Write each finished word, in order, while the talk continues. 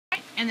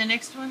And the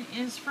next one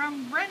is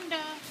from Brenda.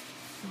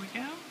 Here we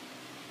go.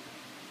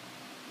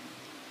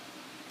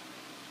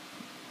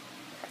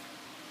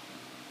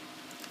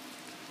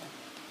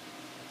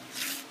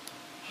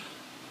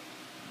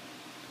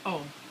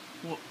 Oh,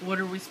 what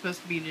are we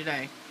supposed to be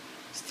today?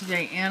 Is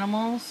today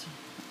animals,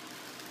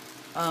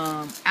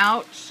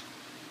 ouch,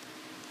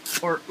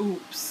 or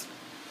oops?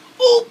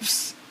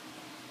 Oops!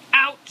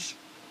 Ouch!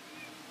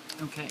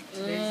 Okay,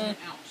 today's an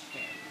ouch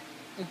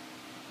day.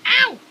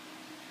 Ow!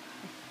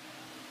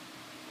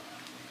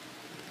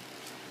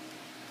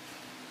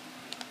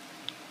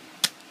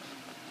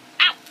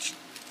 Ouch!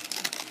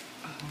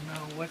 Oh no,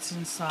 what's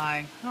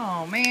inside?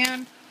 Oh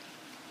man.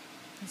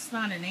 It's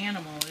not an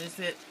animal, is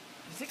it?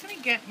 Is it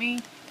gonna get me?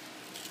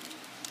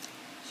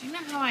 Do you know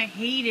how I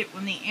hate it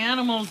when the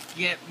animals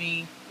get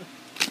me?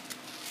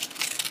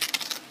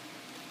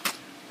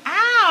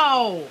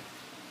 Ow!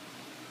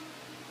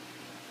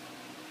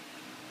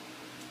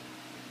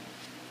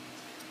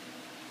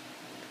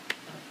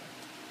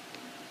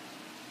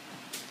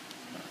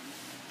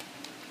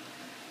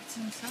 What's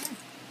inside?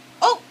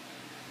 Oh!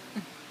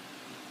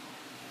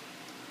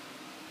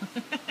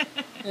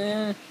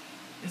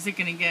 Is it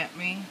gonna get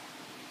me?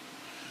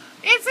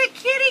 It's a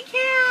kitty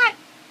cat!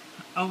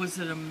 Oh, is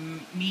it a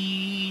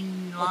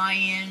mean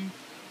lion?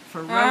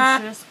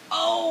 Ferocious?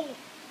 Oh!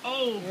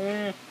 Oh!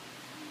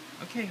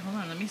 Okay, hold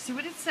on. Let me see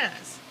what it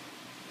says.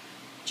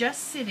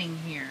 Just sitting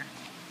here.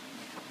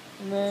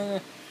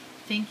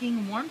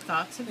 Thinking warm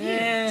thoughts of you.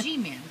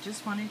 Gman,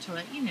 just wanted to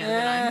let you know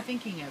that I'm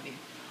thinking of you.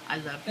 I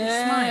love your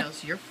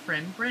smiles. Your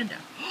friend Brenda.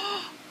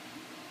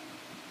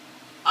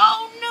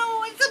 Oh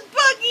no, it's a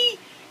buggy!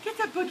 Get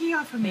that buggy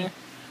off of me.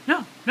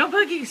 No, no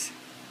buggies.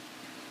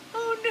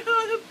 Oh no,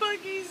 the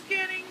buggy's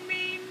getting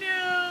me.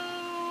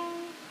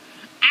 No.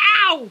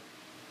 Ow!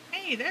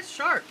 Hey, that's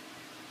sharp.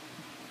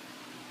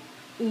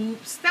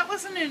 Oops, that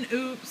wasn't an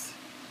oops.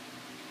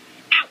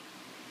 Ow!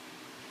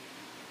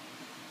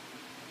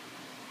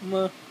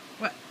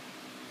 What?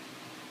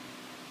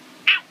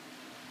 Ow!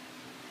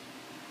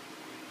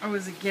 Oh,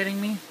 was it getting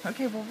me?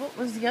 Okay, well, what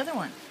was the other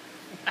one?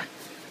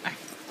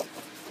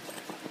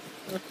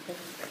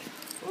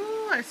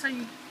 Ooh, I saw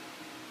you.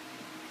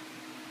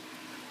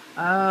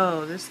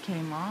 Oh, this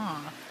came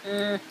off.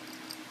 Well,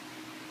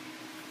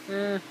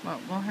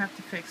 we'll have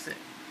to fix it.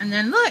 And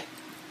then look!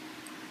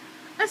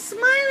 A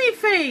smiley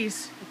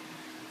face!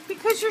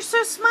 Because you're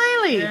so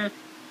smiley! Yeah,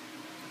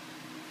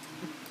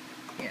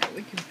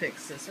 we can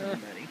fix this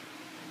one, buddy.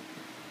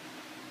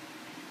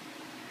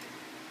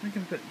 We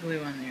can put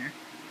glue on there.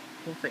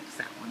 We'll fix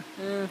that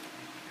one.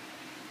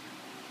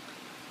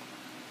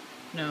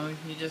 No,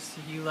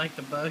 you like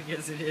the bug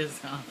as it is,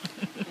 huh?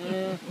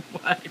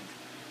 What?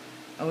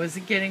 Oh, is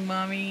it getting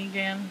mommy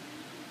again?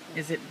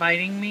 Is it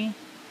biting me?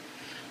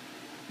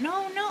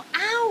 No, no.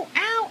 Ow,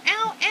 ow,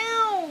 ow,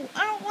 ow.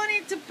 I don't want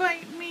it to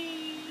bite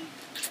me.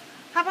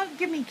 How about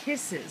give me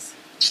kisses?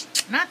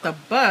 Not the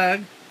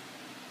bug.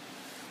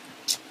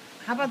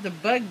 How about the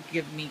bug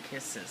give me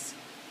kisses?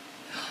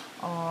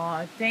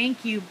 Aw,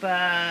 thank you,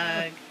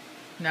 bug.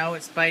 No,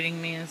 it's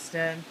biting me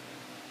instead.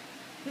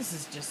 This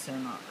is just so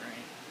not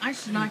right. I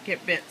should not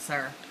get bit,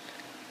 sir.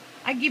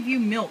 I give you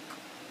milk.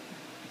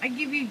 I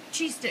give you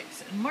cheese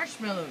sticks and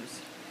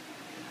marshmallows.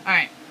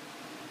 Alright.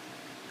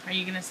 Are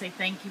you going to say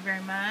thank you very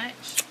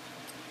much?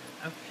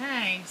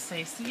 Okay.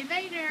 Say see you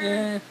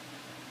later.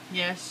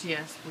 Yes,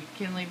 yes. We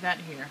can leave that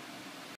here.